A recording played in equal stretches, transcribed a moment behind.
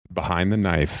Behind the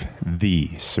Knife, the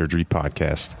surgery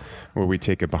podcast, where we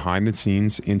take a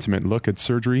behind-the-scenes, intimate look at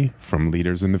surgery from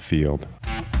leaders in the field.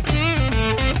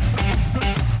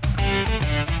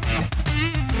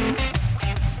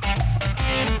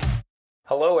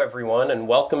 Hello everyone, and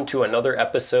welcome to another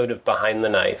episode of Behind the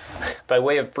Knife. By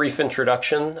way of brief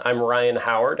introduction, I'm Ryan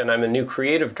Howard, and I'm a new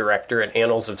creative director at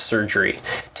Annals of Surgery,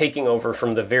 taking over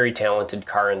from the very talented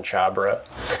Karan Chabra.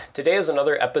 Today is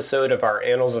another episode of our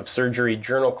Annals of Surgery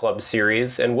Journal Club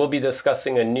series, and we'll be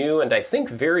discussing a new and I think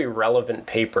very relevant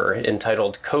paper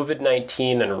entitled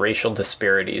COVID-19 and Racial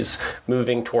Disparities,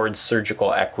 Moving Towards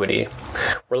Surgical Equity.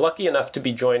 We're lucky enough to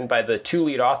be joined by the two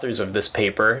lead authors of this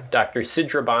paper, Dr.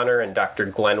 Sidra Bonner and Dr.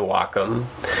 Glenn Wacham.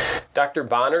 Dr.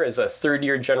 Bonner is a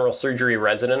third-year general surgery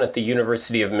resident at the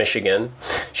University of Michigan.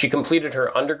 She completed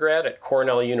her undergrad at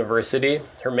Cornell University,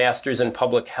 her master's in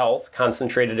public health,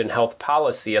 concentrated in health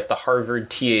policy at the Harvard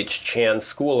T.H. Chan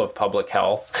School of Public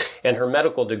Health, and her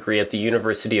medical degree at the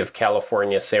University of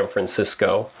California, San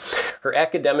Francisco. Her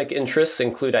academic interests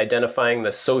include identifying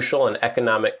the social and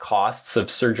economic costs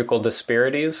of surgical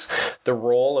disparities, the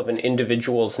role of an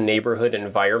individual's neighborhood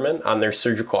environment on their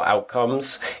surgical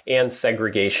outcomes, and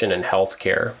segregation in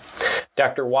healthcare.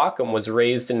 Dr. Wacham was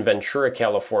raised in Ventura,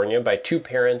 California by two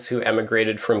parents who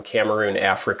emigrated from Cameroon,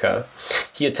 Africa.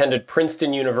 He attended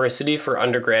Princeton University for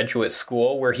undergraduate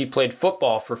school, where he played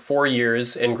football for 4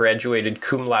 years and graduated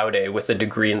cum laude with a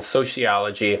degree in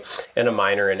sociology and a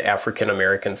minor in African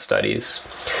American studies.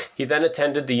 He then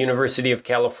attended the University of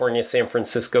California, San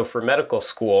Francisco for medical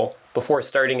school, before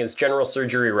starting his general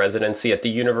surgery residency at the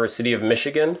University of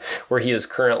Michigan, where he is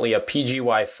currently a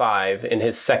PGY5 in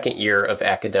his second year of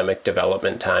academic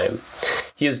development time.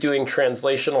 He is doing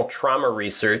translational trauma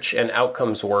research and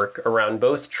outcomes work around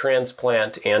both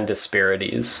transplant and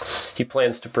disparities. He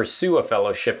plans to pursue a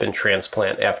fellowship in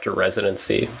transplant after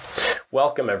residency.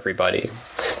 Welcome, everybody.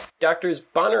 Doctors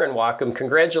Bonner and Wacham,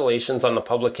 congratulations on the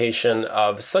publication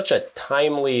of such a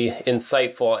timely,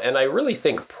 insightful, and I really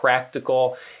think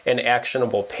practical and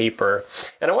actionable paper.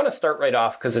 And I want to start right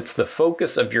off because it's the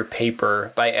focus of your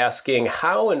paper by asking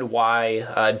how and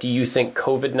why do you think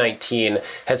COVID-19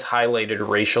 has highlighted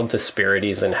racial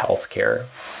disparities in healthcare?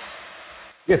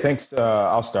 Yeah, thanks.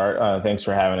 I'll start. Thanks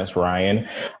for having us, Ryan.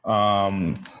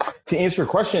 To answer your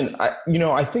question,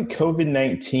 I think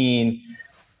COVID-19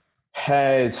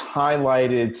 has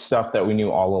highlighted stuff that we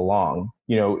knew all along.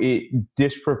 It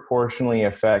disproportionately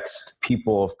affects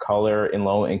people of color in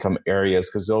low-income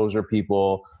areas because those are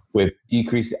people with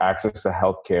decreased access to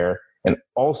healthcare. And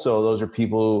also those are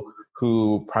people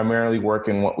who primarily work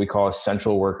in what we call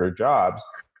essential worker jobs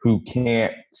who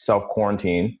can't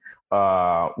self-quarantine,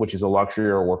 which is a luxury,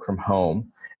 or work from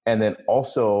home. And then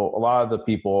also a lot of the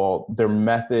people, their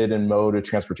method and mode of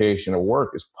transportation or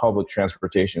work is public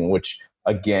transportation, which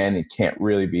again, it can't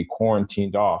really be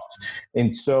quarantined off.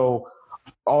 And so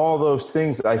all those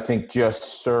things, I think,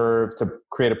 just serve to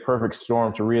create a perfect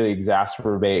storm to really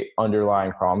exacerbate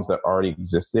underlying problems that already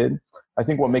existed. I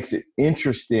think what makes it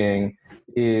interesting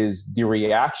is the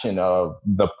reaction of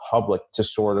the public to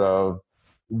sort of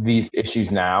these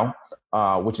issues now,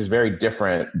 which is very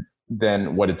different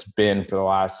than what it's been for the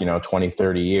last, 20,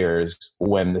 30 years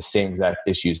when the same exact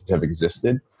issues have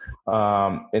existed.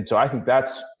 And so I think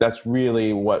that's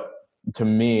really what, to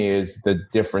me, is the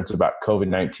difference about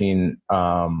COVID-19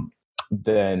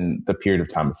 than the period of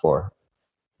time before.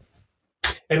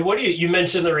 And what you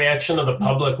mentioned the reaction of the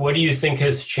public. What do you think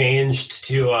has changed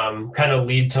to kind of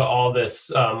lead to all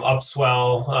this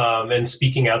upswell and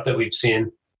speaking out that we've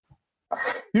seen?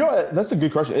 That's a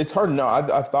good question. It's hard to know.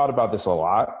 I've thought about this a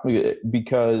lot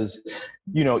because,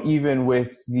 even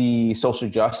with the social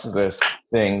justice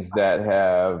things that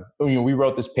have, we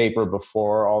wrote this paper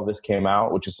before all this came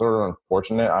out, which is sort of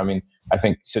unfortunate. I mean, I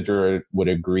think Sidra would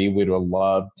agree. We'd have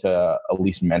loved to at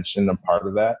least mention a part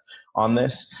of that on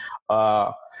this.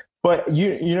 But, I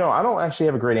don't actually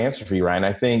have a great answer for you, Ryan.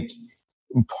 I think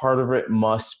part of it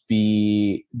must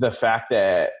be the fact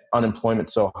that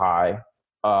unemployment's so high.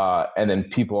 And then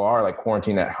people are like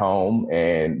quarantined at home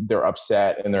and they're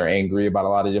upset and they're angry about a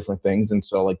lot of different things. And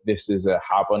so this is a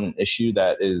hot button issue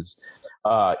that is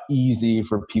easy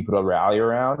for people to rally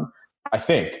around. I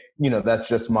think, that's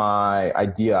just my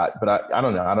idea, but I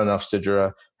don't know. I don't know if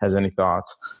Sidra has any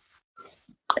thoughts.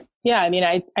 Yeah, I mean,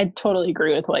 I totally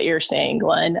agree with what you're saying,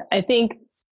 Glenn. I think,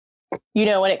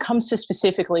 when it comes to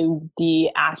specifically the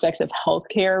aspects of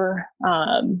healthcare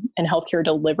and healthcare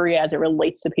delivery as it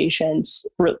relates to patients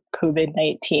with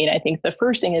COVID-19, I think the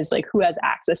first thing is who has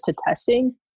access to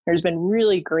testing. There's been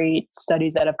really great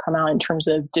studies that have come out in terms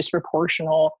of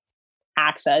disproportional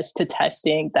access to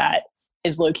testing that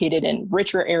is located in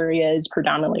richer areas,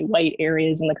 predominantly white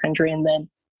areas in the country. And then,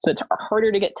 so it's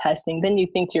harder to get testing. Then you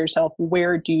think to yourself,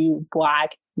 where do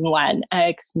Black,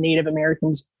 Latinx, Native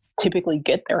Americans typically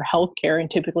get their healthcare? And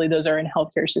typically those are in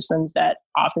healthcare systems that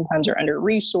oftentimes are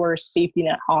under-resourced, safety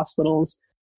net hospitals.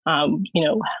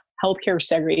 Healthcare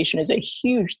segregation is a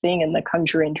huge thing in the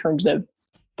country in terms of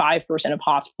 5% of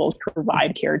hospitals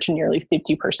provide care to nearly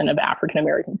 50% of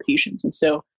African-American patients. And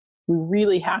so we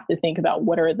really have to think about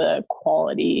what is the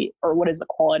quality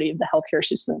of the healthcare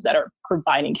systems that are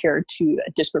providing care to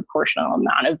a disproportionate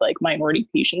amount of minority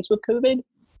patients with COVID.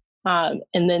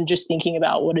 And then just thinking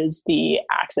about what is the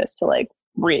access to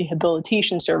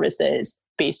rehabilitation services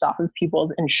based off of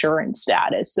people's insurance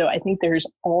status. So I think there's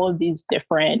all of these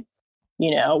different,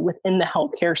 within the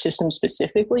healthcare system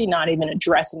specifically, not even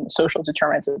addressing the social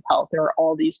determinants of health. There are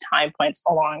all these time points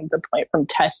along the point from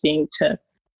testing to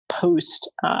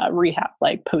post rehab,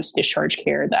 post discharge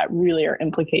care that really are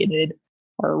implicated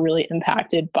or really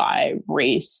impacted by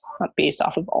race based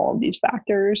off of all of these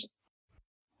factors.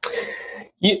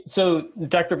 So,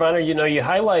 Dr. Bonner, you both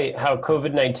highlight how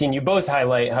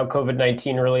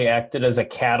COVID-19 really acted as a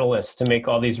catalyst to make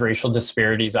all these racial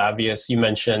disparities obvious. You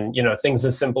mentioned, things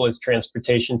as simple as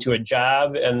transportation to a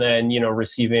job and then,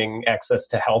 receiving access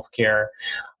to healthcare.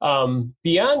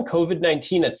 Beyond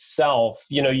COVID-19 itself,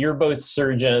 you're both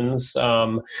surgeons.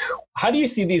 How do you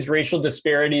see these racial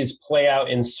disparities play out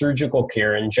in surgical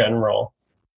care in general?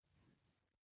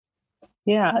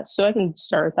 Yeah, so I can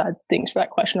start with that. Thanks for that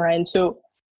question, Ryan. So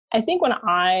I think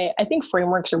I think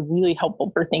frameworks are really helpful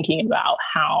for thinking about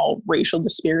how racial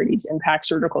disparities impact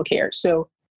surgical care. So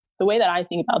the way that I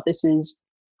think about this is,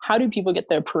 how do people get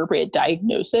the appropriate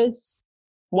diagnosis?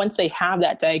 Once they have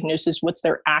that diagnosis, what's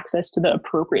their access to the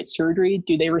appropriate surgery?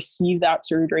 Do they receive that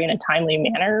surgery in a timely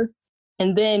manner?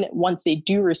 And then once they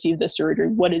do receive the surgery,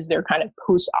 what is their kind of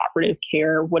post-operative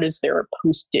care? What does their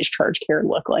post-discharge care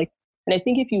look like? And I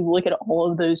think if you look at all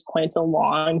of those points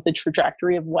along the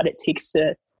trajectory of what it takes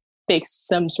to fix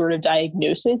some sort of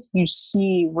diagnosis, you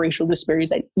see racial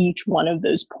disparities at each one of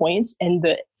those points. And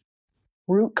the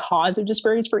root cause of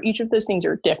disparities for each of those things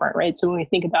are different, right? So when we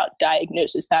think about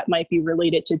diagnosis, that might be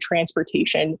related to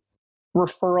transportation,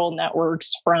 referral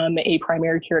networks from a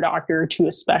primary care doctor to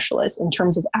a specialist. In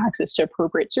terms of access to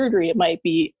appropriate surgery, it might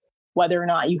be whether or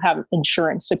not you have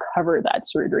insurance to cover that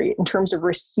surgery. In terms of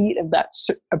receipt of that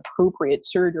appropriate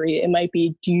surgery, it might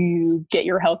be, do you get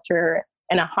your healthcare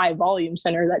in a high volume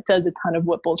center that does a ton of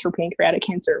Whipples for pancreatic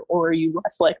cancer, or are you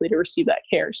less likely to receive that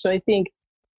care? So I think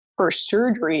for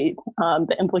surgery,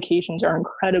 the implications are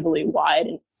incredibly wide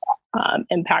and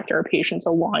impact our patients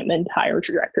along the entire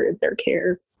trajectory of their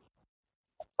care.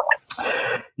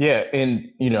 Yeah. And,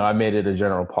 I made it a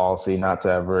general policy not to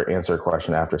ever answer a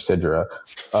question after Sidra.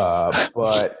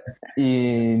 But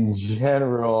in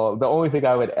general, the only thing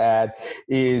I would add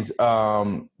is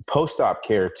post-op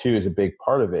care too is a big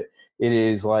part of it. It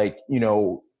is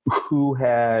who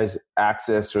has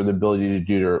access or the ability to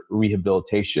do their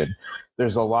rehabilitation.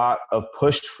 There's a lot of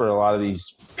push for a lot of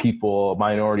these people,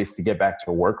 minorities, to get back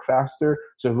to work faster.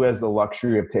 So who has the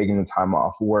luxury of taking the time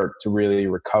off work to really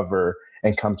recover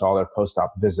and come to all their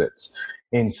post-op visits?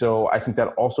 And so I think that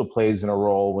also plays in a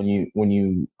role when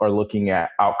you are looking at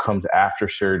outcomes after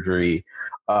surgery,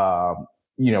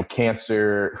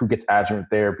 cancer, who gets adjuvant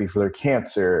therapy for their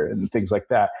cancer and things like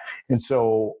that. And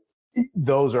so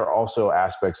those are also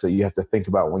aspects that you have to think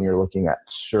about when you're looking at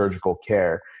surgical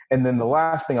care. And then the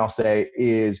last thing I'll say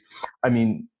is,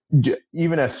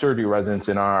 even as surgery residents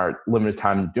in our limited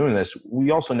time doing this,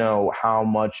 we also know how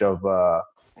much of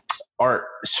art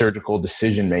surgical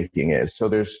decision making is. So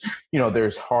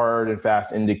there's hard and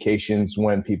fast indications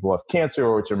when people have cancer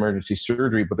or it's emergency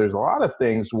surgery, but there's a lot of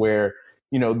things where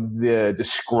the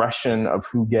discretion of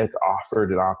who gets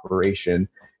offered an operation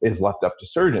is left up to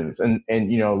surgeons. And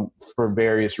for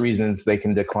various reasons, they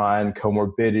can decline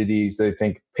comorbidities. They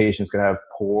think patients can have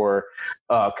poor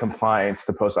compliance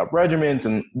to post-op regimens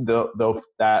and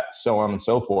that, so on and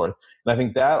so forth. And I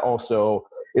think that also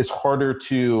is harder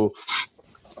to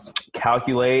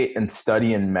calculate and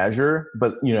study and measure,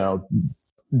 but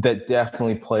that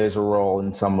definitely plays a role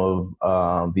in some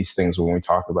of these things when we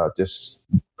talk about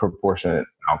disproportionate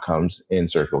outcomes in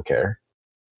surgical care.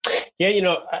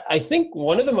 Yeah, I think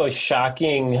one of the most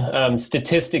shocking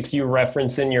statistics you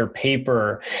reference in your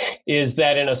paper is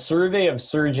that in a survey of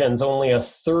surgeons, only a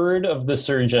third of the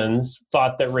surgeons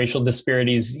thought that racial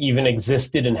disparities even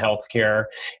existed in healthcare,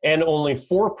 and only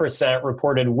 4%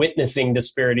 reported witnessing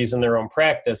disparities in their own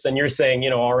practice. And you're saying,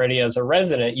 already as a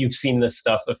resident, you've seen this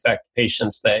stuff affect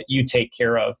patients that you take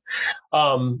care of.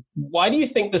 Why do you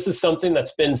think this is something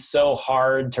that's been so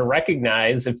hard to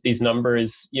recognize if these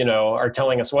numbers, are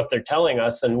telling us what they're telling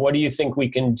us? And what do you think we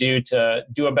can do to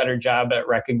do a better job at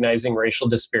recognizing racial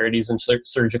disparities in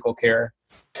surgical care?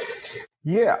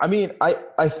 Yeah, I mean,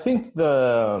 I think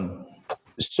the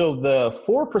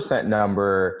 4%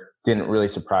 number didn't really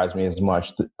surprise me as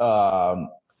much. The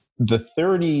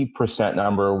 30%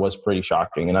 number was pretty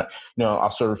shocking. And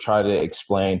I'll sort of try to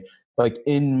explain. Like,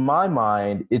 in my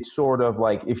mind, it's sort of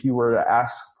like if you were to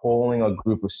polling a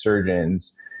group of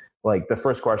surgeons, like the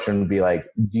first question would be like,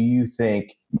 do you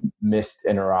think missed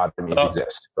enterotomies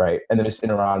exist, right? And then missed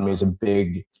enterotomy is a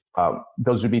big,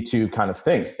 those would be two kind of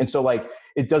things. And so like,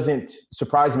 it doesn't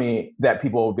surprise me that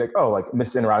people would be like, oh, like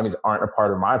missed enterotomies aren't a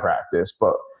part of my practice.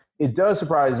 But it does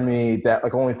surprise me that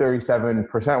like only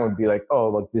 37% would be like, oh,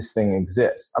 like this thing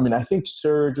exists. I mean, I think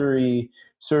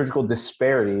surgical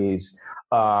disparities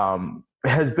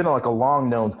has been like a long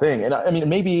known thing. And I mean,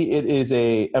 maybe it is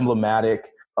emblematic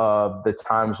of the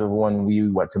times of when we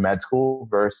went to med school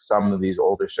versus some of these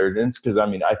older surgeons. Because I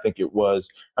mean, I think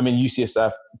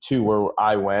UCSF too, where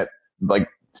I went, like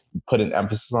put an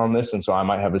emphasis on this. And so I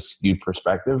might have a skewed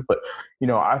perspective, but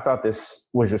I thought this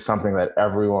was just something that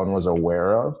everyone was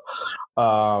aware of.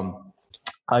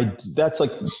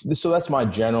 That's my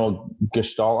general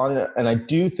gestalt on it. And I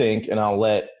do think, and I'll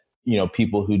let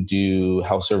people who do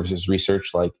health services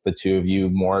research, like the two of you,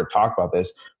 more talk about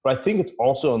this. But I think it's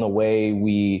also in the way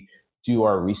we do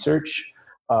our research.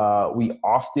 We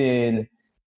often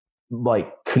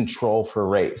like control for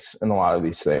race in a lot of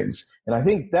these things. And I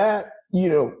think that,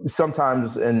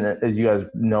 sometimes, and as you guys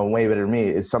know way better than me,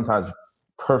 is sometimes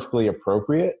perfectly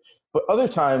appropriate. But other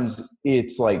times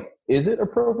it's like, is it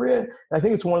appropriate? And I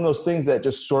think it's one of those things that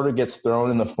just sort of gets thrown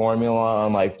in the formula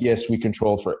on like, yes, we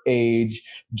control for age,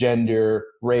 gender,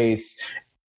 race,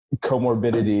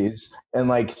 comorbidities, and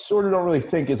like sort of don't really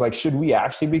think is like, should we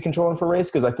actually be controlling for race?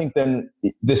 Because I think then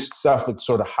this stuff would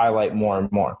sort of highlight more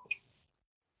and more.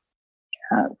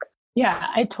 Yeah,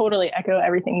 I totally echo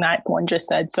everything that Glenn just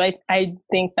said. So I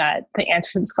think that the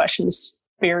answer to this question is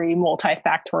very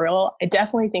multifactorial. I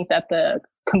definitely think that the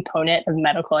component of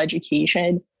medical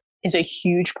education is a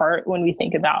huge part when we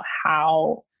think about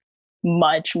how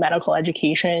much medical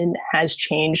education has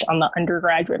changed on the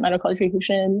undergraduate medical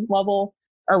education level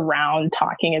around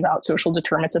talking about social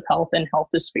determinants of health and health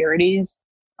disparities.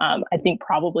 I think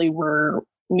probably we're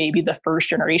maybe the first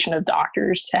generation of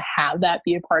doctors to have that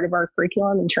be a part of our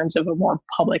curriculum in terms of a more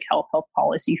public health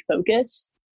policy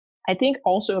focus. I think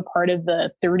also a part of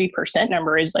the 30%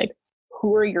 number is like,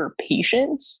 who are your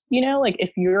patients? Like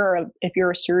if you're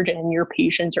a surgeon and your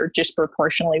patients are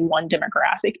disproportionately one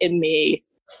demographic, it may,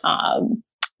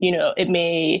 it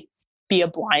may be a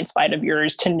blind spot of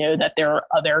yours to know that there are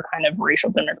other kind of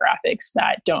racial demographics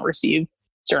that don't receive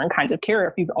certain kinds of care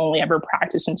if you've only ever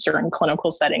practiced in certain clinical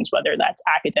settings, whether that's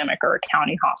academic or a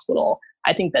county hospital.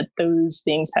 I think that those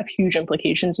things have huge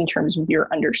implications in terms of your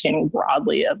understanding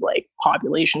broadly of like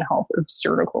population health of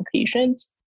surgical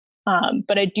patients.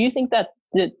 But I do think that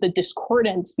the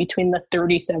discordance between the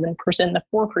 37% and the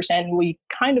 4%, we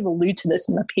kind of allude to this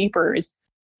in the paper, is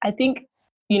I think,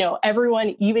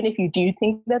 everyone, even if you do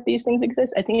think that these things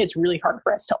exist, I think it's really hard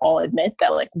for us to all admit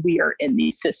that like we are in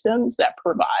these systems that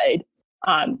provide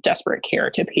desperate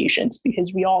care to patients,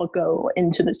 because we all go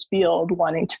into this field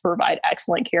wanting to provide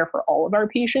excellent care for all of our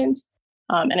patients.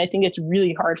 And I think it's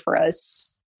really hard for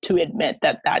us to admit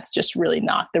that that's just really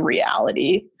not the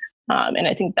reality. And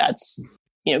I think that's,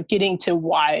 getting to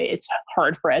why it's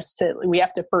hard for us we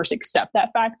have to first accept that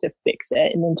fact to fix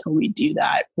it. And until we do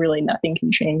that, really nothing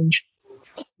can change.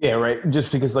 Yeah, right.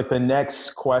 Just because like the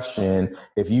next question,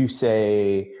 if you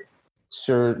say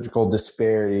surgical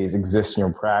disparities exist in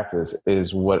your practice,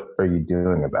 is what are you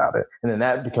doing about it? And then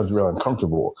that becomes real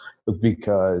uncomfortable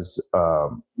because,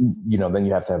 then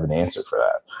you have to have an answer for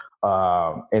that.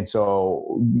 And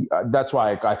so that's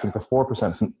why I think the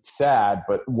 4% is sad,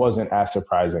 but wasn't as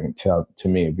surprising to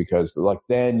me, because like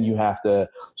then you have to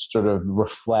sort of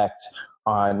reflect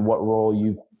on what role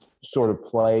you sort of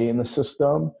play in the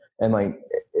system. And like,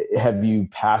 have you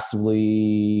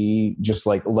passively just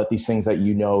like let these things that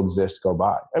you know exist go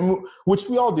by? And which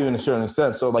we all do in a certain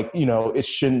sense. So like, you know,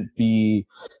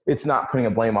 it's not putting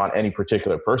a blame on any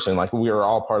particular person. Like we are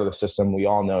all part of the system we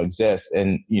all know exists.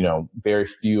 And, you know, very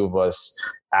few of us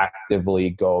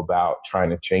actively go about trying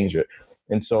to change it.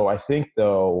 And so I think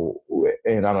though,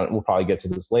 and we'll probably get to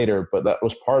this later, but that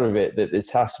was part of it, that it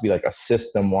has to be like a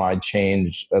system-wide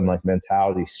change and like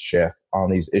mentality shift on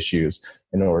these issues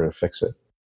in order to fix it.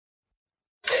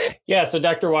 Yeah, so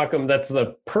Dr. Whatcom, that's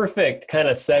the perfect kind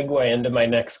of segue into my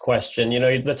next question. You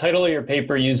know, the title of your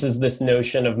paper uses this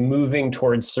notion of moving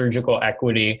towards surgical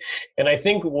equity. And I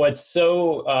think what's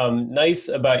so nice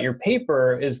about your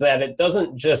paper is that it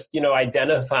doesn't just, you know,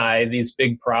 identify these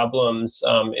big problems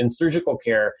in surgical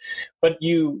care, but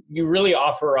you really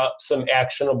offer up some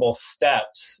actionable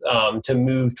steps to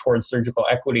move towards surgical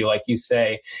equity, like you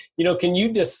say. You know, can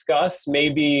you discuss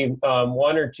maybe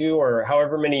one or two or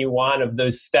however many you want of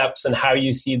those steps and how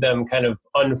you see them kind of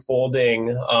unfolding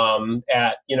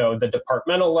at, you know, the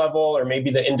departmental level or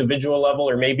maybe the individual level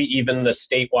or maybe even the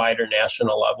statewide or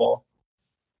national level?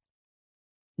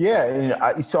 Yeah,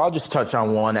 and so I'll just touch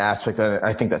on one aspect that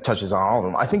I think that touches on all of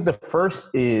them. I think the first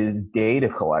is data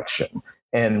collection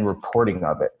and reporting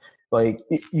of it. Like,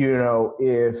 you know,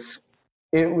 if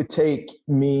it would take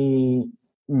me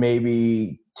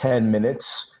maybe 10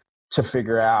 minutes to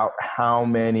figure out how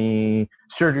many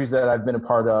surgeries that I've been a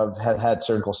part of had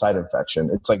surgical site infection.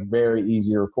 It's like very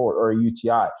easy to report, or a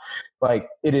UTI. Like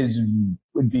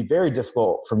would be very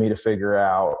difficult for me to figure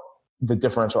out the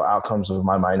differential outcomes of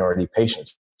my minority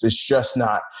patients. It's just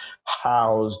not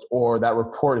housed, or that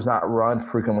report is not run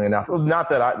frequently enough. Not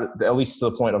that at least to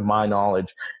the point of my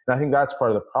knowledge. And I think that's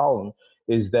part of the problem,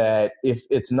 is that if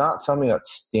it's not something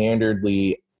that's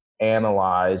standardly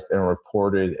analyzed and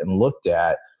reported and looked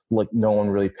at, like no one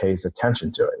really pays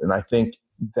attention to it. And I think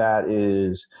that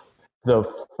is the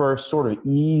first sort of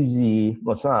easy,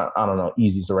 well, it's not, I don't know,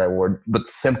 easy is the right word, but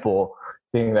simple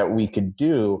thing that we could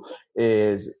do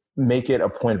is make it a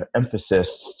point of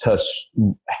emphasis to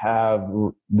have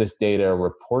this data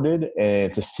reported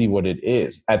and to see what it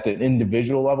is at the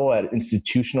individual level, at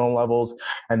institutional levels,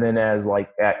 and then as like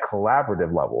at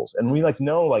collaborative levels. And we like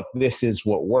know like this is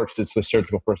what works. It's the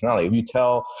surgical personality. If you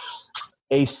tell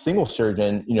a single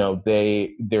surgeon, you know, their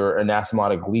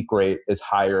anastomotic leak rate is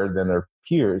higher than their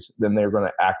peers, then they're going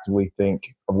to actively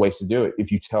think of ways to do it.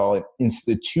 If you tell an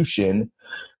institution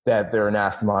that their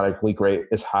anastomotic leak rate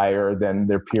is higher than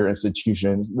their peer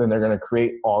institutions, then they're going to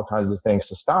create all kinds of things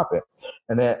to stop it.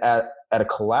 And then at a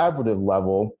collaborative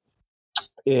level,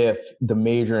 if the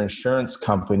major insurance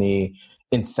company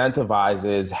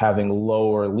incentivizes having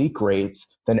lower leak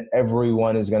rates, then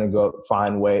everyone is going to go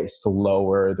find ways to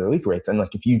lower their leak rates. And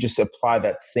like, if you just apply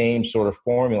that same sort of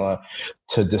formula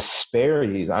to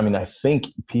disparities, I mean, I think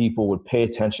people would pay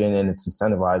attention, and it's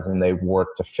incentivized, and they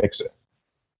work to fix it.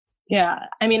 Yeah.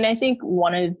 I mean, I think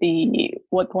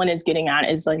what Glenn is getting at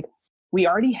is like, we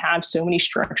already have so many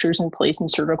structures in place in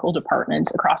surgical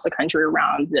departments across the country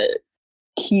around the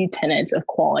key tenets of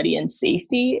quality and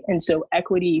safety. And so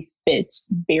equity fits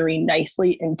very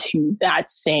nicely into that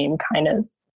same kind of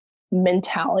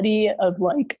mentality of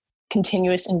like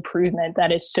continuous improvement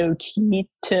that is so key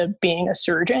to being a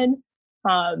surgeon.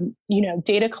 You know,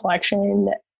 data collection,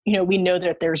 you know, we know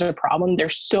that there's a problem.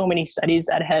 There's so many studies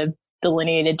that have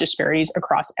delineated disparities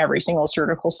across every single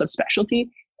surgical subspecialty.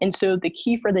 And so the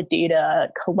key for the data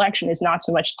collection is not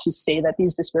so much to say that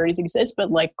these disparities exist,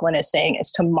 but like Glenn is saying,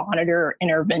 is to monitor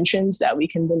interventions that we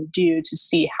can then do to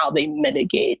see how they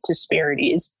mitigate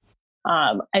disparities.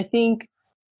 I think,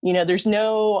 you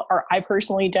know, or I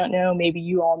personally don't know, maybe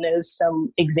you all know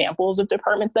some examples of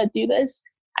departments that do this.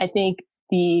 I think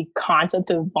the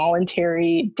concept of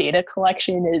voluntary data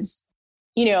collection is,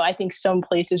 you know, I think some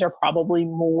places are probably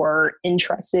more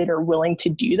interested or willing to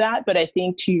do that. But I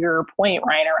think to your point,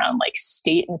 Ryan, around like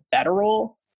state and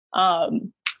federal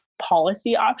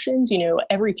policy options, you know,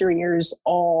 every 3 years,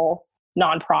 all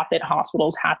nonprofit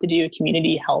hospitals have to do a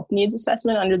community health needs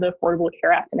assessment under the Affordable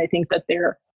Care Act. And I think that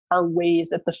there are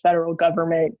ways that the federal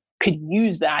government could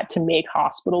use that to make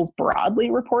hospitals broadly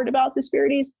report about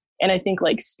disparities. And I think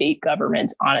like state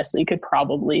governments honestly could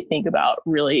probably think about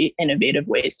really innovative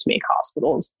ways to make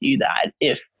hospitals do that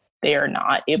if they are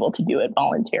not able to do it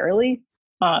voluntarily.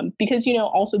 Because, you know,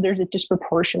 also there's a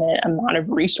disproportionate amount of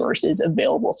resources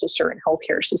available to certain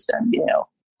healthcare systems, you know,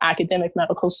 academic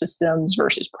medical systems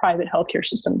versus private healthcare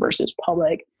system versus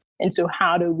public. And so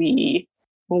how do we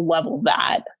level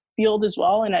that field as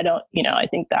well? And I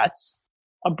think that's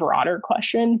a broader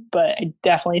question, but I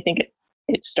definitely think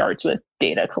it starts with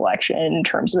data collection in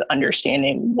terms of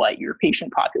understanding what your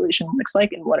patient population looks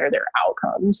like and what are their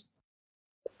outcomes.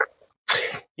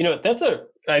 That's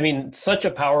such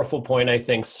a powerful point. I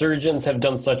think surgeons have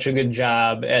done such a good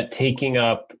job at taking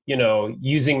up,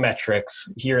 using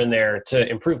metrics here and there to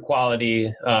improve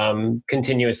quality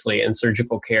continuously in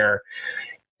surgical care.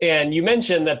 And you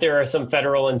mentioned that there are some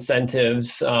federal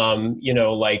incentives,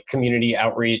 like community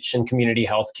outreach and community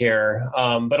healthcare.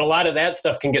 But a lot of that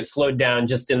stuff can get slowed down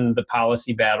just in the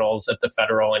policy battles at the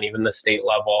federal and even the state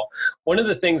level. One of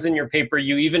the things in your paper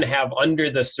you even have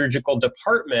under the surgical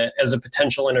department as a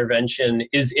potential intervention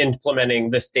is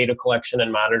implementing this data collection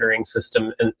and monitoring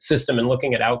system and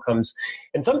looking at outcomes.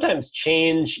 And sometimes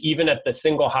change, even at the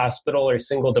single hospital or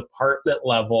single department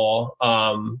level,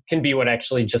 can be what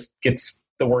actually just gets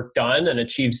the work done and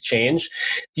achieves change.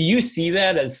 Do you see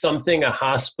that as something a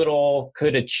hospital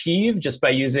could achieve just by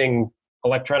using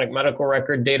electronic medical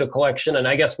record data collection? And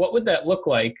I guess what would that look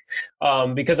like?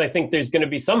 Because I think there's going to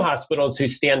be some hospitals who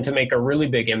stand to make a really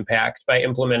big impact by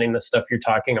implementing the stuff you're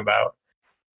talking about.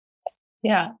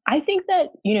 Yeah, I think that,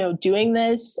 doing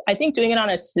this, doing it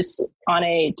on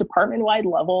a department-wide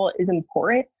level is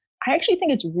important. I actually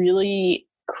think it's really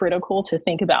critical to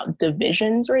think about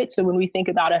divisions, right? So when we think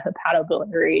about a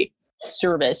hepatobiliary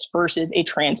service versus a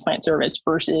transplant service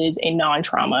versus a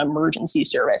non-trauma emergency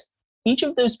service, each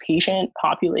of those patient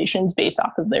populations based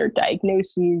off of their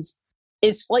diagnoses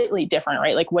is slightly different,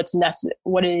 right? Like what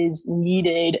is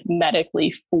needed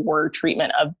medically for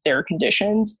treatment of their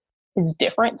conditions is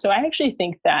different. So I actually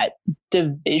think that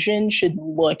division should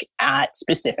look at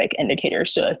specific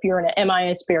indicators. So if you're in an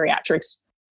MIS bariatrics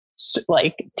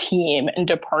team and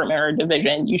department or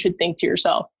division, you should think to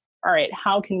yourself, all right,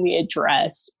 how can we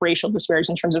address racial disparities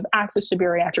in terms of access to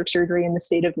bariatric surgery in the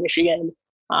state of Michigan?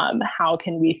 How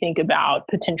can we think about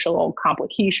potential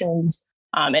complications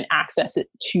and access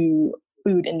to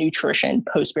food and nutrition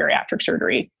post-bariatric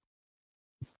surgery?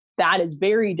 That is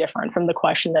very different from the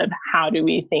question of how do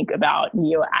we think about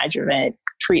neoadjuvant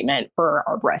treatment for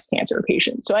our breast cancer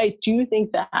patients. So I do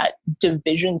think that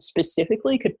division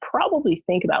specifically could probably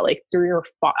think about like 3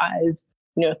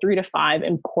 to 5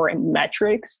 important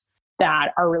metrics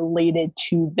that are related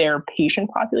to their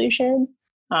patient population,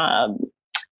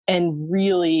 and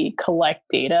really collect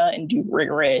data and do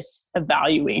rigorous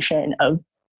evaluation of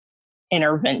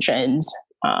interventions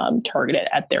targeted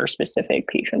at their specific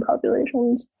patient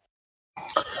populations.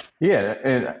 Yeah,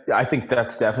 and I think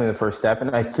that's definitely the first step.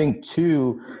 And I think,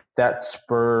 too, that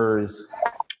spurs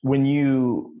when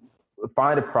you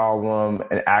find a problem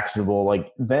and actionable,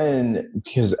 then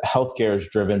because healthcare is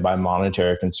driven by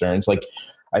monetary concerns,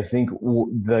 I think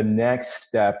the next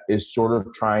step is sort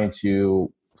of trying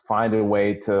to find a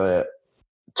way to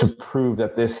prove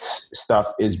that this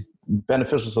stuff is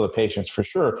beneficial to the patients for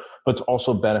sure, but it's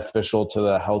also beneficial to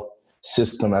the health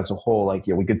system as a whole.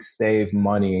 We could save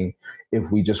money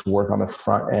if we just work on the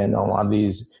front end on a lot of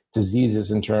these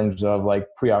diseases in terms of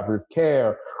preoperative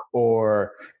care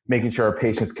or making sure our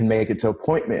patients can make it to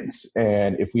appointments.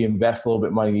 And if we invest a little bit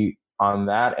of money on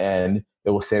that end, it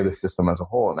will save the system as a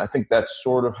whole. And I think that's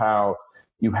sort of how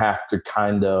you have to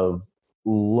kind of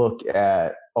look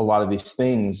at a lot of these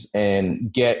things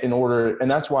and get in order.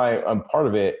 And that's why I'm part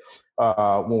of it.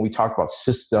 When we talk about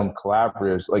system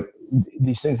collaboratives,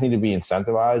 these things need to be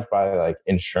incentivized by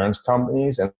insurance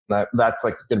companies. And that's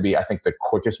going to be, I think, the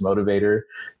quickest motivator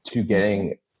to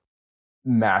getting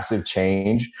massive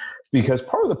change. Because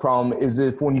part of the problem is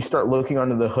if when you start looking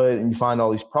under the hood and you find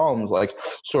all these problems,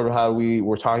 sort of how we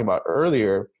were talking about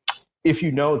earlier, if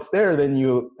you know it's there, then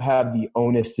you have the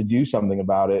onus to do something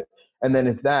about it. And then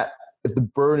if the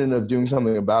burden of doing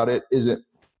something about it isn't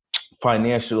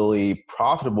financially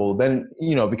profitable, then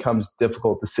it becomes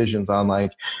difficult decisions on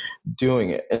doing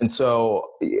it. And so,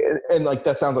 and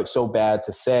that sounds so bad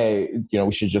to say,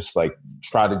 we should just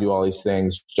try to do all these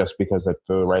things just because it's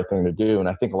the right thing to do. And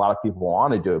I think a lot of people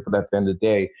want to do it, but at the end of the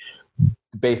day,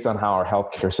 based on how our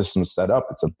healthcare system is set up,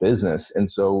 it's a business. And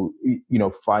so,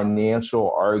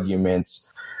 financial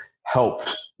arguments help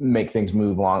make things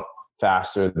move along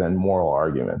faster than moral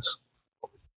arguments.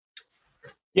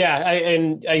 Yeah,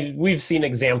 we've seen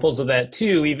examples of that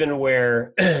too, even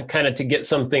where kind of to get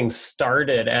something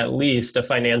started, at least a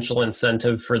financial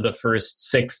incentive for the first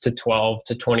 6 to 12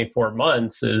 to 24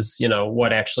 months is,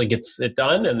 what actually gets it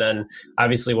done. And then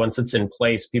obviously once it's in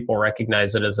place, people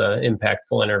recognize it as an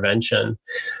impactful intervention.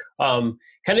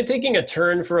 Kind of taking a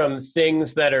turn from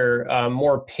things that are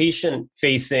more patient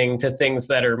facing to things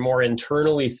that are more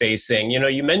internally facing.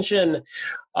 You mentioned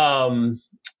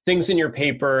things in your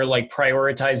paper like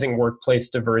prioritizing workplace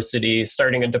diversity,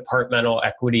 starting a departmental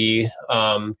equity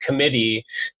committee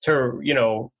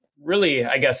to, really,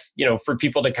 I guess, for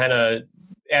people to kind of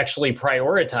actually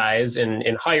prioritize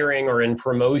in hiring or in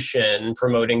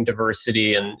promoting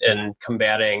diversity and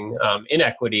combating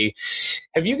inequity.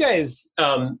 Have you guys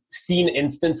seen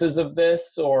instances of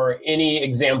this or any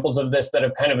examples of this that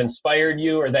have kind of inspired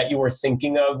you or that you were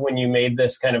thinking of when you made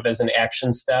this kind of as an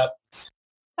action step?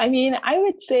 I mean, I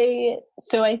would say,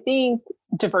 so I think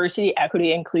diversity,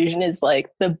 equity, inclusion is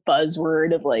like the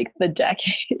buzzword of like the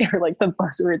decade or like the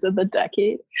buzzwords of the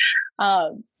decade.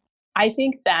 I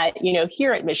think that,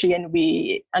 here at Michigan,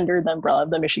 we, under the umbrella of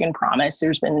the Michigan Promise,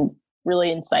 there's been really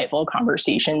insightful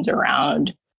conversations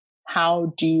around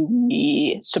how do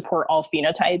we support all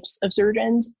phenotypes of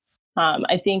surgeons.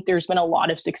 I think there's been a lot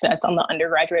of success on the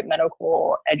undergraduate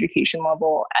medical education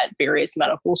level at various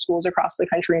medical schools across the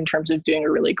country in terms of doing a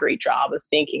really great job of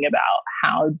thinking about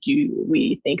how do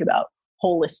we think about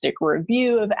holistic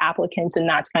review of applicants. And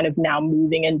that's kind of now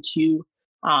moving into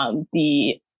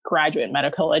the graduate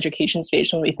medical education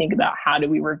space when we think about how do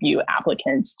we review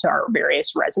applicants to our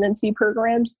various residency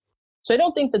programs. So I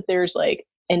don't think that there's like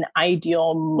an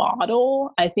ideal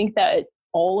model. I think that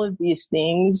all of these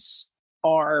things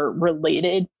are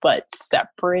related but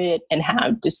separate and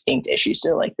have distinct issues.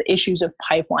 So like the issues of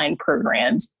pipeline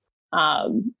programs,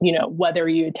 whether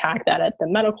you attack that at the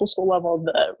medical school level,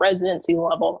 the residency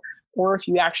level, or if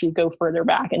you actually go further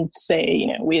back and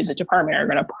say, we as a department are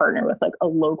going to partner with like a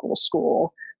local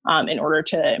school in order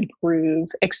to improve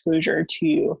exposure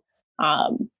to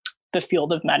the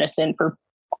field of medicine for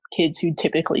kids who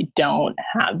typically don't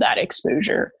have that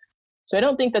exposure. So I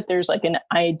don't think that there's like an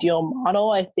ideal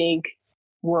model. I think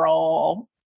we're all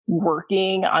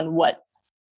working on what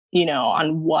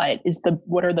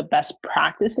are the best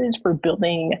practices for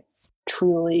building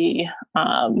truly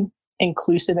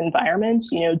inclusive environments.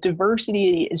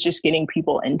 Diversity is just getting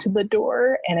people into the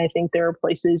door. And I think there are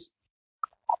places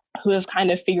who have kind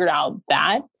of figured out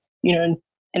that,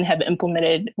 and have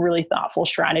implemented really thoughtful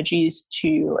strategies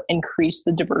to increase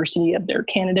the diversity of their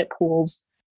candidate pools.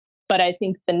 But I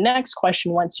think the next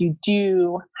question, once you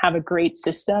do have a great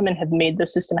system and have made the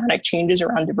systematic changes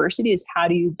around diversity, is how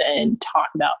do you then talk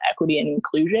about equity and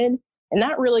inclusion? And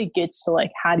that really gets to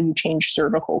like, how do you change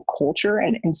surgical culture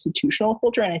and institutional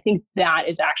culture? And I think that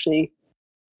is actually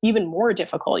even more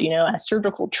difficult, as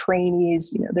surgical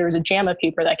trainees. There was a JAMA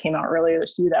paper that came out earlier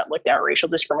this year that looked at racial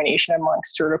discrimination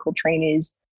amongst surgical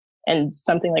trainees, and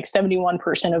something like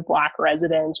 71% of Black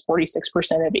residents,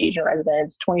 46% of Asian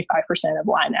residents, 25% of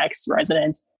Latinx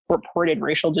residents reported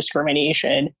racial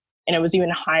discrimination. And it was even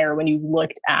higher when you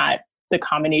looked at the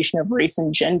combination of race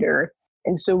and gender.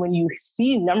 And so when you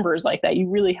see numbers like that, you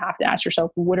really have to ask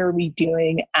yourself, what are we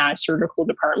doing as surgical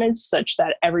departments such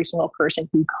that every single person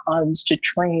who comes to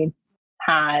train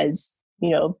has,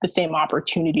 the same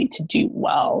opportunity to do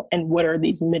well? And what are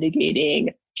these mitigating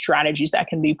strategies that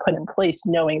can be put in place,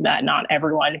 knowing that not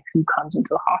everyone who comes into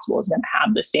the hospital is going to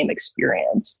have the same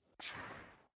experience?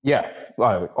 Yeah,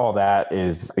 all that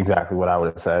is exactly what I would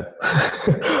have said.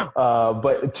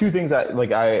 But two things that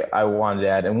I wanted to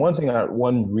add, and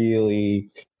one really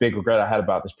big regret I had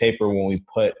about this paper when we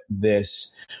put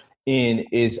this in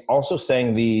is also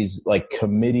saying these like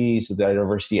committees, the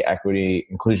diversity, equity,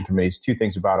 inclusion committees, two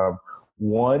things about them.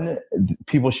 One,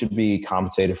 people should be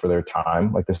compensated for their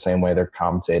time, like the same way they're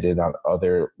compensated on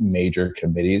other major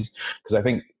committees, because I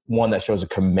think one, that shows a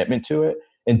commitment to it.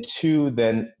 And two,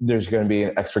 then there's going to be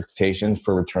an expectation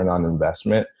for return on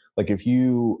investment. Like if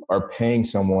you are paying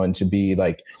someone to be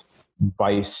like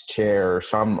vice chair or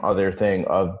some other thing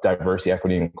of diversity,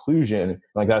 equity, and inclusion,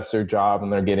 like that's their job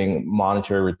and they're getting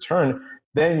monetary return,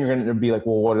 then you're going to be like,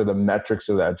 well, what are the metrics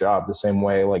of that job? The same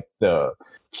way like the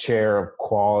chair of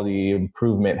quality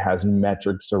improvement has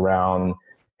metrics around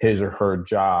his or her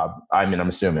job. I mean, I'm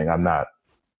assuming, I'm not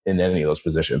in any of those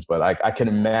positions, but I can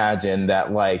imagine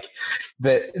that like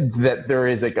that there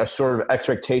is like a sort of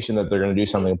expectation that they're going to do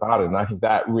something about it. And I think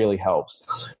that really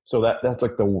helps. So that's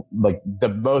like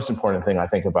the most important thing I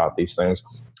think about these things.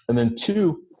 And then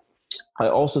two, I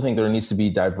also think there needs to be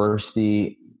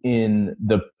diversity in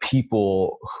the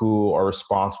people who are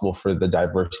responsible for the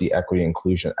diversity, equity,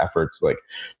 inclusion efforts. Like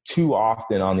too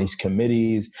often on these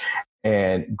committees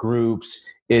and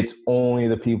groups, it's only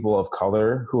the people of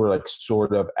color who are like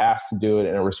sort of asked to do it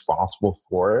and are responsible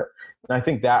for it. And I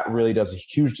think that really does a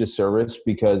huge disservice,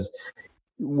 because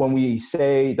when we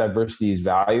say diversity is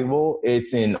valuable,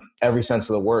 it's in every sense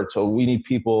of the word. So we need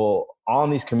people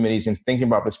on these committees and thinking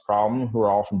about this problem who are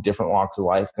all from different walks of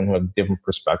life and who have different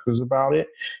perspectives about it.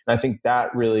 And I think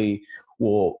that really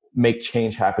will make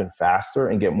change happen faster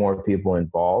and get more people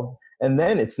involved. And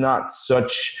then it's not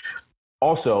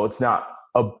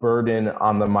a burden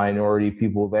on the minority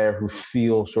people there who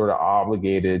feel sort of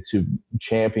obligated to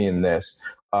champion this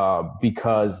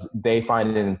because they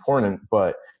find it important,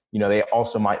 but they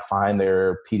also might find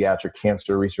their pediatric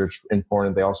cancer research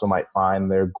important. They also might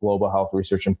find their global health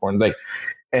research important.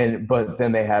 But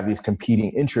then they have these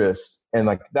competing interests,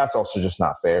 and that's also just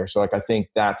not fair. So I think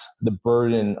that's the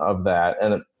burden of that,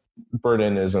 and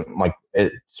burden isn't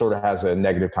it sort of has a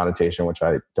negative connotation, which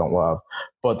I don't love,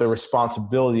 but the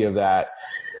responsibility of that,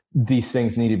 these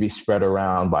things need to be spread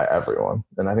around by everyone.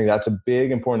 And I think that's a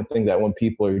big important thing that when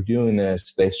people are doing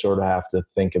this, they sort of have to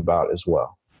think about as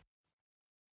well.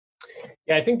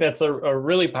 Yeah, I think that's a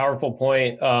really powerful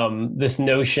point. This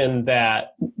notion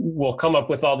that we'll come up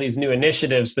with all these new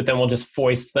initiatives, but then we'll just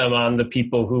foist them on the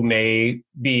people who may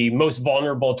be most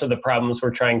vulnerable to the problems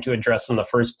we're trying to address in the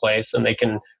first place. And they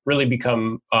can really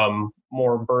become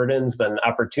more burdens than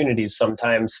opportunities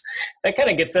sometimes. That kind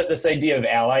of gets at this idea of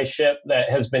allyship that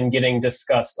has been getting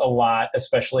discussed a lot,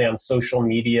 especially on social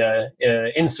media,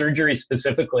 in surgery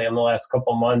specifically in the last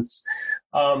couple months.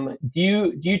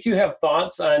 Do you two have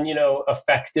thoughts on,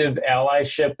 effective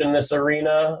allyship in this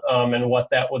arena and what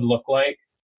that would look like?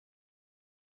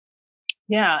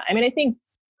 Yeah, I think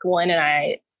Glenn and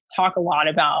I talk a lot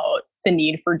about the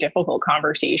need for difficult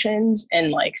conversations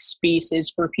and spaces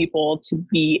for people to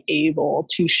be able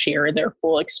to share their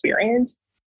full experience.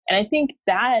 And I think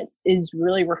that is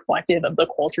really reflective of the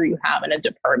culture you have in a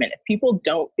department. If people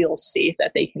don't feel safe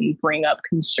that they can bring up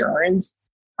concerns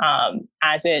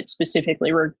as it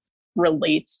specifically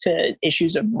relates to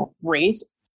issues of race,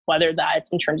 whether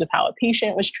that's in terms of how a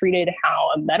patient was treated, how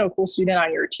a medical student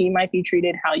on your team might be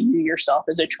treated, how you yourself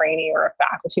as a trainee or a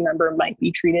faculty member might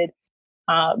be treated,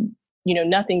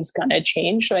 nothing's going to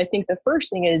change. So I think the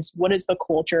first thing is, what is the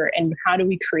culture and how do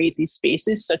we create these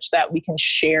spaces such that we can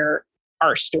share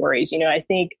our stories? I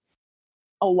think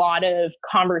a lot of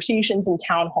conversations and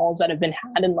town halls that have been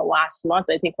had in the last month,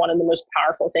 I think one of the most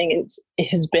powerful things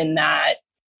has been that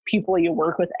people you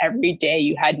work with every day,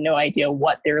 you had no idea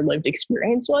what their lived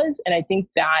experience was. And I think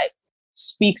that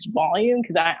speaks volume,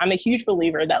 because I'm a huge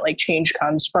believer that change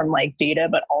comes from data,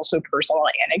 but also personal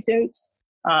anecdotes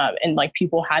and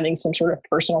people having some sort of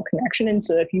personal connection. And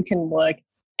so if you can look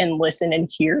and listen and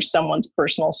hear someone's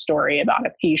personal story about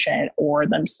a patient or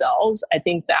themselves, I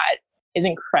think that is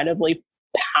incredibly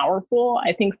powerful.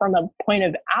 I think from a point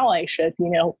of allyship,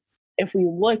 if we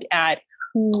look at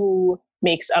who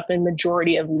makes up a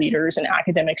majority of leaders in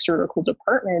academic surgical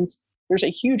departments, there's a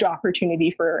huge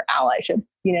opportunity for allyship.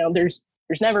 There's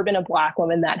never been a Black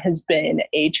woman that has been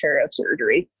a chair of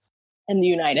surgery in the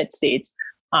United States.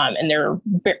 And there are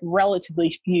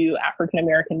relatively few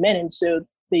African-American men. And so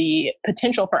the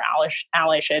potential for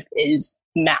allyship is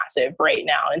massive right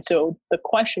now. And so the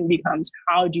question becomes,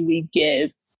 how do we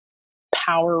give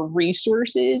power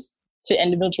resources to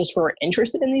individuals who are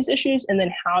interested in these issues? And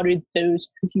then how do those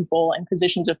people in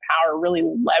positions of power really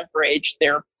leverage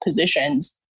their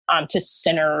positions to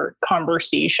center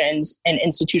conversations and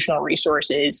institutional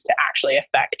resources to actually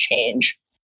affect change,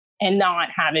 and not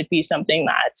have it be something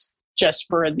that's just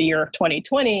for the year of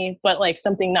 2020, but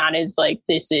something that is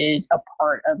this is a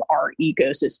part of our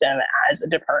ecosystem as a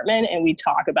department. And we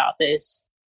talk about this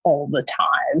all the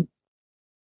time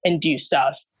and do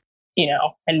stuff,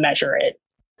 and measure it.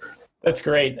 That's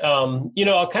great. I'll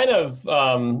kind of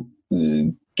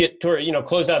get toward,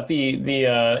 close out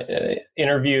the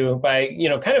interview by,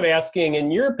 kind of asking,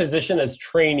 in your position as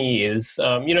trainees,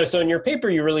 so in your paper,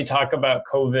 you really talk about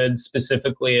COVID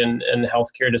specifically and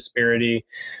healthcare disparity.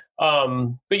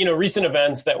 But, recent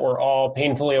events that we're all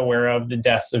painfully aware of, the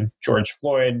deaths of George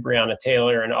Floyd, Breonna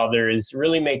Taylor, and others,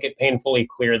 really make it painfully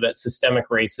clear that systemic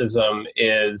racism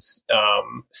is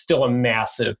still a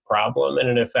massive problem, and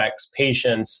it affects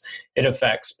patients, it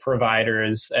affects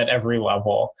providers at every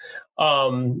level.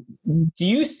 Do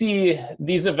you see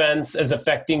these events as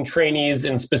affecting trainees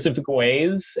in specific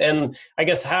ways? And I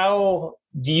guess, how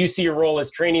do you see your role as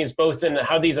trainees, both in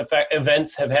how these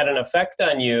events have had an effect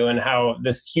on you and how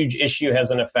this huge issue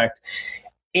has an effect,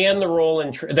 and the role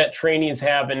that trainees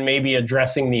have in maybe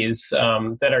addressing these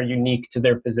that are unique to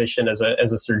their position as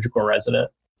a surgical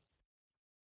resident?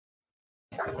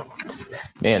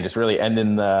 Man, just really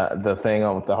ending the thing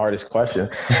on with the hardest question.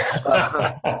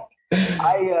 It's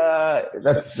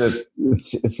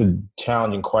a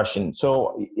challenging question.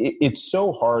 So it's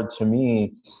so hard to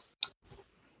me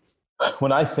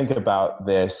when I think about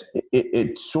this.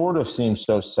 It sort of seems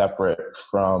so separate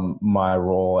from my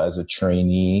role as a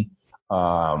trainee,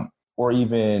 or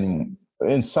even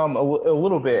in a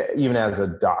little bit even as a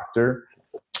doctor.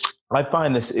 I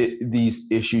find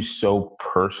these issues so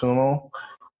personal.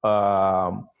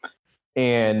 I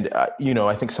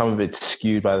think some of it's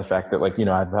skewed by the fact that, like,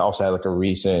 I've also had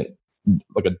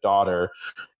like a daughter,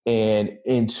 and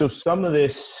so some of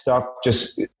this stuff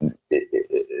just,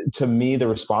 to me, the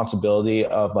responsibility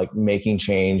of like making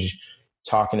change,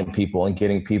 talking to people and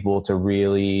getting people to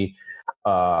really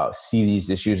see these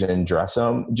issues and address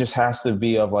them just has to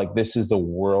be of like, this is the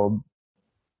world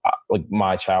like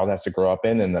my child has to grow up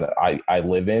in and that I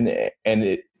live in.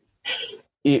 And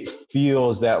it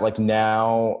feels that like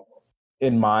now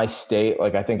in my state,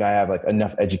 like I think I have like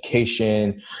enough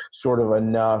education, sort of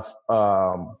enough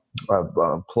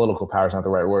political power is not the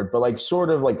right word, but like sort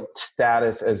of like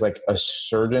status as like a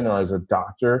surgeon or as a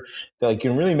doctor that like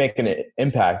can really make an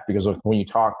impact, because like when you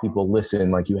talk, people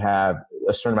listen, like you have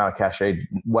a certain amount of cachet,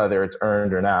 whether it's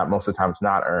earned or not. Most of the time it's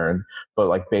not earned, but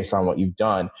like based on what you've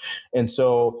done. And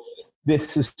so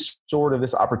this is sort of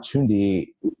this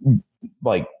opportunity,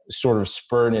 like sort of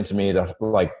spurred into me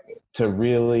to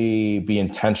really be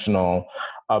intentional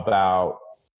about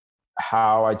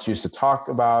how I choose to talk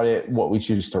about it, what we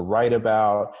choose to write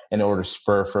about in order to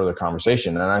spur further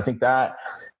conversation. And I think that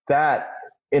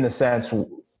in a sense,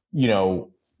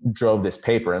 drove this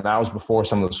paper. And that was before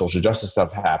some of the social justice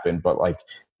stuff happened. But like,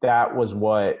 that was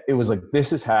what it was like,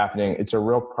 this is happening. It's a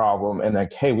real problem. And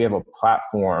like, hey, we have a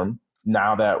platform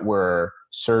now that we're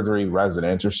surgery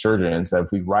residents or surgeons, that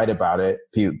if we write about it,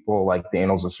 people like the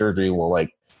Annals of Surgery will like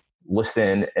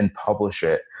listen and publish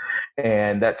it.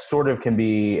 And that sort of can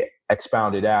be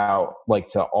expounded out like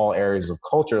to all areas of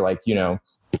culture. Like,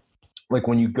 like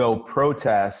when you go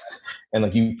protest and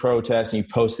like you protest and you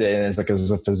post it and it's like, as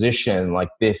a physician, like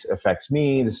this affects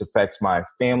me, this affects my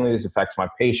family, this affects my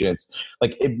patients.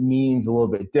 Like it means a little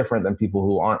bit different than people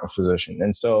who aren't a physician.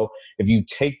 And so if you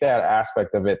take that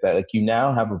aspect of it, that like you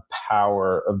now have a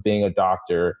power of being a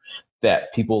doctor,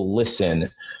 that people listen,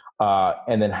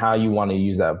 and then how you want to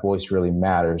use that voice really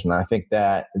matters. And I think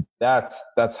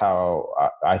that's how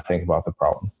I think about the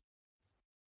problem.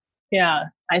 Yeah,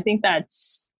 I think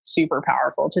that's super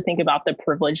powerful to think about the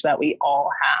privilege that we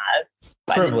all have.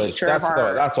 Privilege. That's what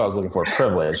I was looking for.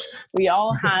 Privilege. We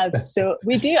all have.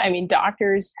 We do. I mean,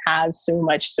 doctors have so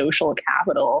much social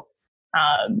capital,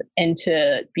 and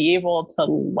to be able to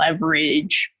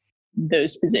leverage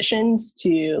those positions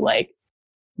to like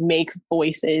make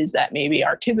voices that maybe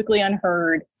are typically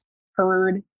heard,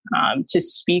 to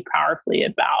speak powerfully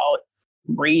about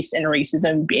race and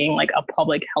racism being like a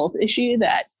public health issue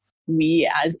that we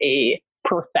as a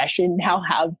profession now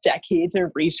have decades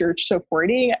of research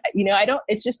supporting.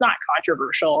 It's just not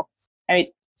controversial.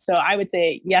 So I would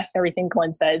say yes to everything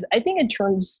Glenn says. I think in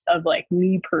terms of like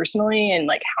me personally and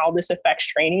like how this affects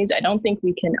trainees, I don't think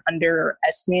we can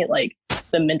underestimate like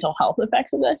the mental health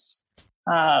effects of this.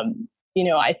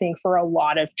 I think for a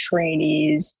lot of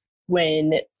trainees,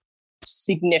 when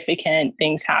significant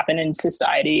things happen in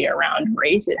society around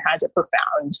race, it has a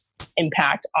profound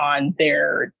impact on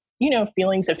their,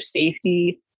 feelings of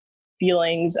safety,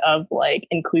 feelings of like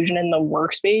inclusion in the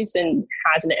workspace, and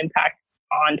has an impact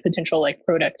on potential like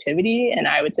productivity. And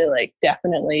I would say like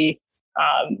definitely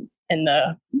in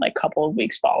the like couple of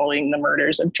weeks following the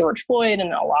murders of George Floyd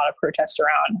and a lot of protests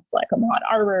around like Ahmaud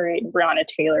Arbery and Breonna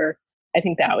Taylor, I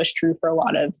think that was true for a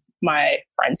lot of my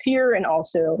friends here, and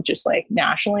also just like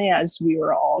nationally, as we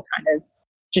were all kind of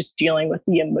just dealing with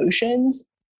the emotions.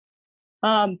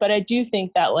 But I do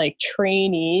think that like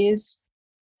trainees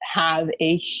have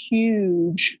a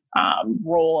huge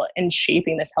role in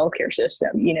shaping this healthcare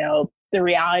system. The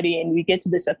reality, and we get to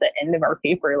this at the end of our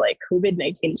paper, like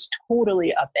COVID-19 has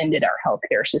totally upended our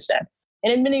healthcare system.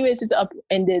 And in many ways, it's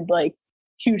upended like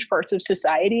huge parts of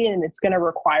society, and it's going to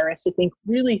require us to think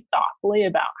really thoughtfully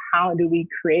about how do we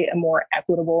create a more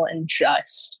equitable and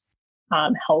just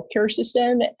healthcare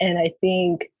system. And I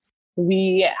think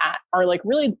we are like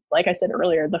really, like I said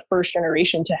earlier, the first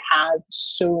generation to have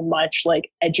so much like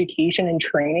education and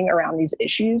training around these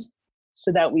issues,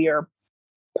 so that we are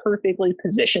perfectly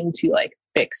positioned to like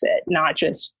fix it, not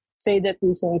just say that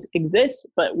these things exist,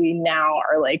 but we now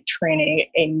are like training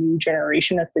a new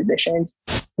generation of physicians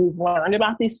who've learned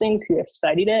about these things, who have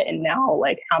studied it, and now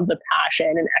like have the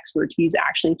passion and expertise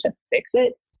actually to fix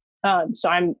it. So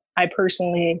I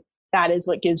personally, that is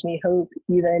what gives me hope,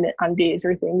 even on days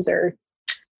where things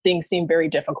seem very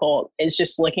difficult, is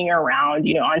just looking around,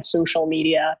 on social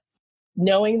media,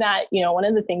 knowing that, one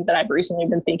of the things that I've recently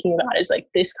been thinking about is like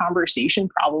this conversation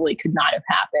probably could not have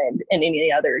happened in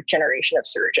any other generation of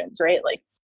surgeons, right? Like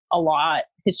a lot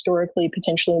historically,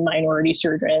 potentially minority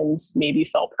surgeons maybe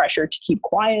felt pressure to keep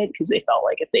quiet because they felt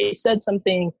like if they said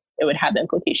something, it would have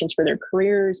implications for their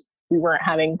careers. we weren't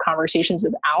having conversations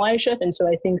of allyship. And so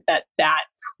I think that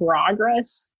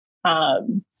progress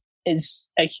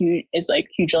is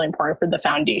hugely important for the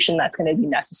foundation that's going to be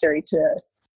necessary to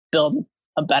build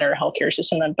a better healthcare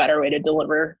system, a better way to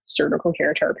deliver surgical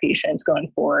care to our patients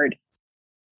going forward.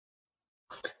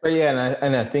 But yeah,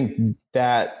 and I think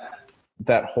that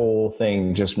whole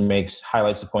thing just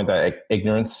highlights the point that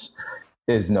ignorance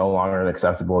is no longer an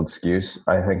acceptable excuse,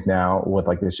 I think, now with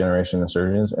like this generation of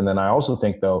surgeons. And then I also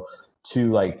think, though,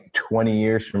 to like 20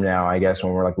 years from now, I guess,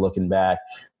 when we're like looking back,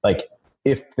 like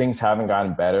if things haven't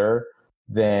gotten better,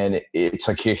 then it's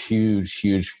like a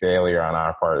huge failure on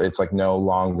our part. It's like no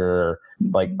longer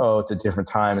like, oh, it's a different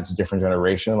time, it's a different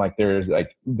generation. Like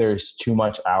there's too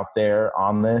much out there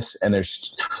on this, and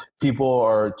there's people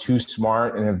are too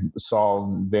smart and have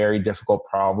solved very difficult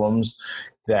problems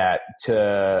that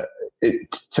to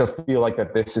feel like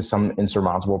that this is some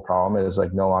insurmountable problem is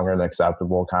like no longer an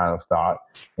acceptable kind of thought.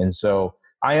 And so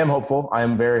I am hopeful. I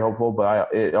am very hopeful,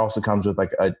 but it also comes with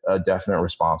like a definite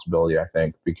responsibility, I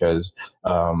think, because,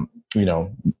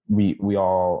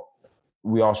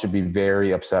 we all should be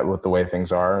very upset with the way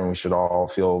things are, and we should all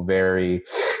feel very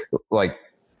like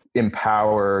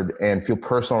empowered and feel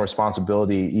personal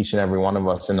responsibility, each and every one of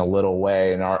us in a little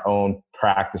way in our own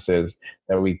practices,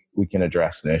 that we can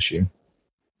address an issue.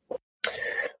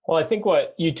 Well, I think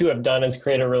what you two have done is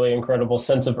create a really incredible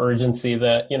sense of urgency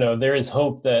that, there is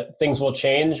hope that things will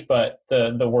change, but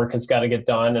the work has got to get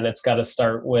done, and it's got to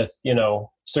start with,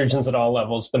 surgeons at all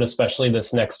levels, but especially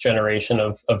this next generation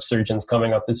of surgeons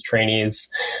coming up as trainees.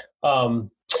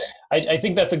 I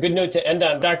think that's a good note to end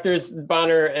on. Doctors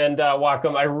Bonner and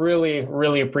Whatcom, I really,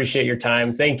 really appreciate your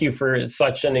time. Thank you for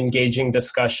such an engaging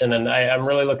discussion. And I'm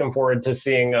really looking forward to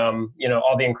seeing,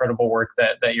 all the incredible work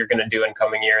that you're going to do in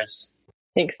coming years.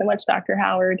 Thanks so much, Dr.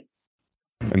 Howard.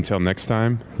 Until next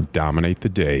time, dominate the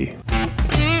day.